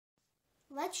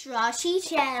Let's draw a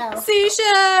seashell.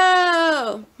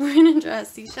 Seashell! We're going to draw a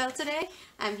seashell today.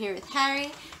 I'm here with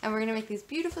Harry, and we're going to make these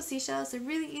beautiful seashells. They're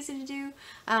really easy to do.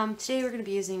 Today we're going to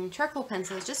be using charcoal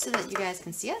pencils just so that you guys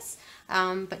can see us.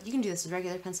 But you can do this with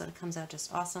regular pencil. It comes out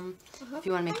just awesome. If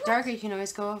you want to make it darker, you can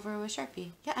always go over with Sharpie.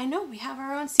 Yeah, I know. We have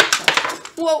our own seashells.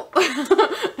 Whoa!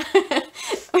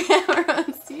 We have our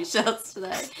own seashells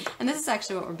today. And this is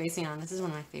actually what we're basing on. This is one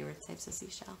of my favorite types of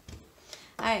seashell.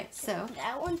 Alright, so.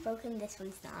 That one's broken, this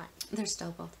one's not. They're still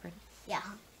both pretty. Yeah.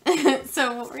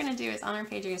 So what we're going to do is on our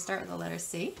page, you're going to start with the letter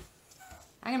C.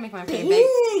 I'm going to make mine pretty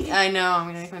big. I know, I'm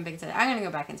going to make mine big today. I'm going to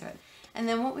go back into it. And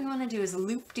then what we want to do is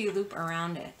loop-de-loop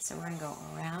around it. So we're going to go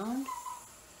around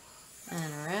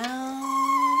and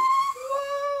around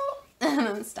and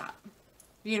then stop.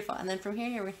 Beautiful. And then from here,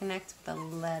 you're going to connect with the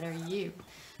letter U.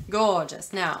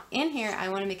 Gorgeous. Now, in here, I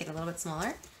want to make it a little bit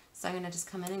smaller. So I'm going to just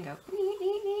come in and go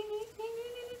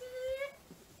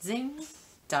zing,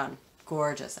 done.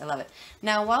 Gorgeous. I love it.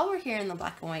 Now, while we're here in the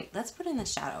black and white, let's put in the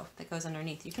shadow that goes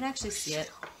underneath. You can actually see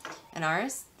it in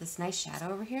ours, this nice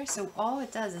shadow over here. So all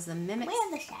it does is the mimics.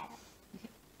 Where's the shadow?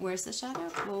 Where's the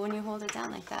shadow? Well, when you hold it down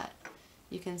like that,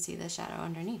 you can see the shadow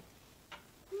underneath.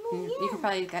 You can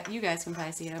probably, you guys can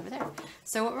probably see it over there.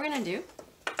 So what we're going to do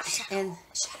is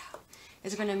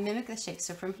we're going to mimic the shape.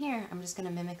 So from here, I'm just going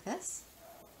to mimic this.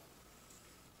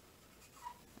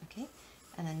 Okay.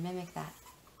 And then mimic that.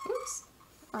 Oops.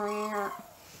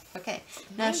 Okay,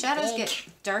 now shadows get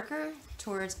darker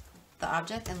towards the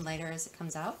object and lighter as it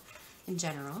comes out in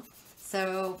general.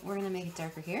 So we're going to make it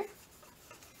darker here.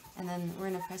 And then we're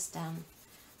going to press down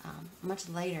much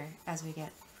lighter as we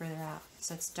get further out.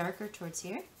 So it's darker towards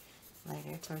here,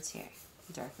 lighter towards here,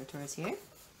 darker towards here,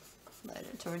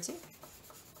 lighter towards here.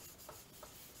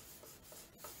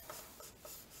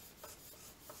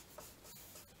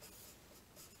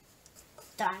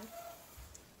 Done.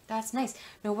 That's nice.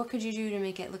 Now, what could you do to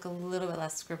make it look a little bit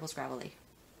less scribble-scrabbly?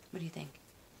 What do you think?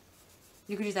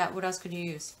 You could do that. What else could you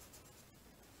use?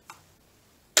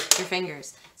 Your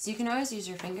fingers. So you can always use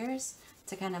your fingers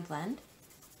to kind of blend.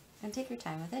 And take your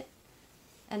time with it.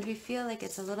 And if you feel like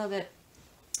it's a little bit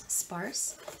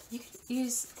sparse, you can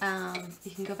use,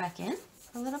 you can go back in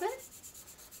a little bit,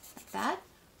 like that.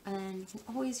 And then you can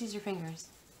always use your fingers.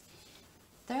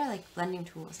 There are like blending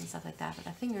tools and stuff like that, but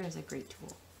a finger is a great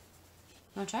tool.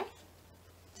 You want to try?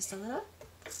 Just a little?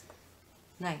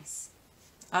 Nice.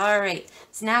 Alright,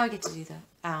 so now we get to do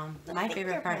the my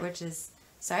favorite part, which is,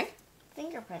 sorry?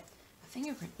 Fingerprint. A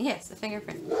fingerprint. Yes, a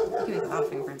fingerprint. You can make a lot of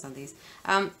fingerprints on these.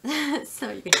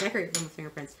 So you can decorate them with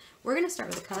fingerprints. We're going to start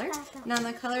with the color. Now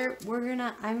the color,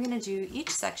 I'm going to do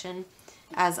each section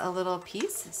as a little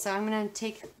piece. So I'm going to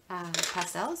take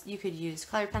pastels. You could use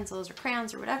colored pencils or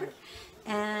crayons or whatever.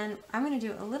 And I'm going to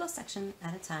do a little section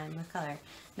at a time with color.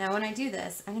 Now when I do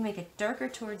this, I'm going to make it darker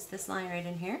towards this line right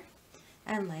in here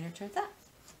and lighter towards that.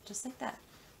 Just like that.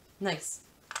 Nice.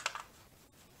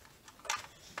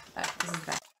 Alright, this is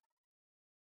back.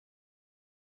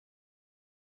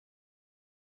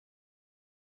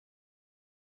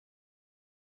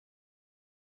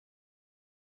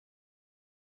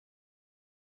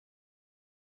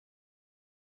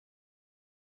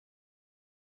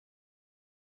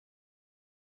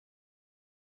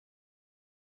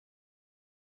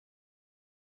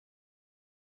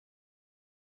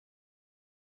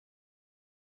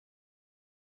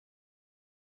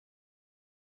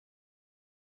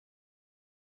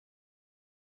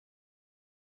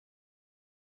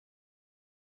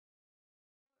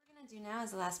 Do now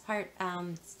is the last part.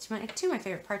 Two of my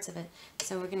favorite parts of it.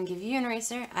 So we're going to give you an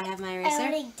eraser. I have my eraser. I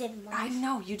already did mine. I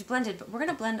know, you blended, but we're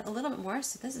going to blend a little bit more.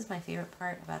 So this is my favorite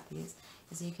part about these,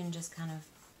 is you can just kind of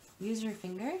use your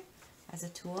finger as a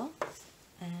tool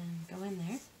and go in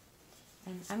there.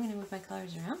 And I'm going to move my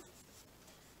colors around.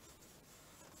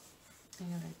 I'm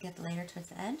going to get lighter towards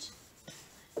the edge.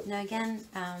 Now again,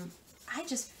 I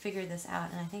just figured this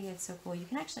out and I think it's so cool. You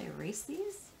can actually erase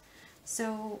these.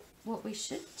 So what we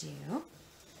should do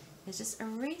is just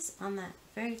erase on that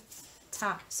very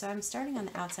top. So I'm starting on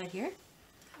the outside here.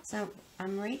 So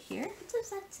I'm right here. What does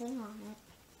that say on it?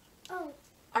 Oh.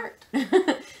 Art.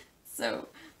 so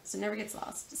it never gets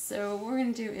lost. So what we're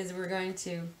going to do is we're going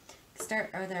to start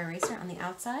with our eraser on the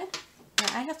outside. Now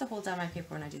I have to hold down my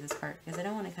paper when I do this part because I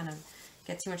don't want to kind of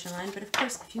get too much in line. But of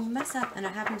course, if you mess up and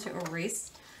I happen to erase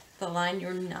the line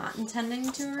you're not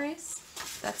intending to erase,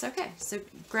 that's okay. So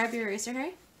grab your eraser,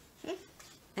 Harry,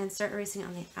 and start erasing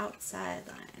on the outside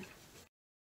line.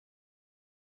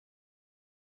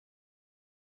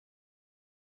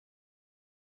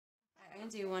 I'm going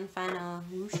to do one final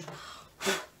whoosh.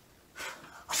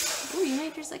 Ooh, you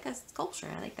made yours like a sculpture.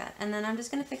 I like that. And then I'm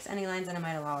just going to fix any lines that I might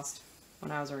have lost.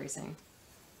 when I was erasing.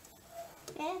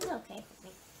 Yeah, it's okay for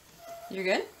me. You're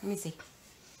good? Let me see.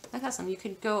 Look, awesome. You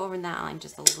could go over that line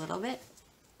just a little bit.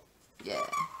 Yeah.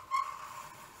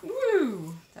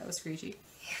 Woo! That was screechy.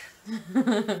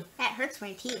 That hurts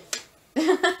my teeth.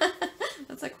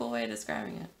 That's a cool way of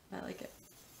describing it. I like it.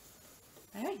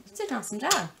 All right, you did an awesome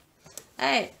job. All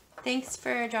right, thanks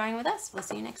for drawing with us. We'll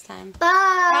see you next time.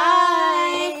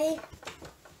 Bye. Bye.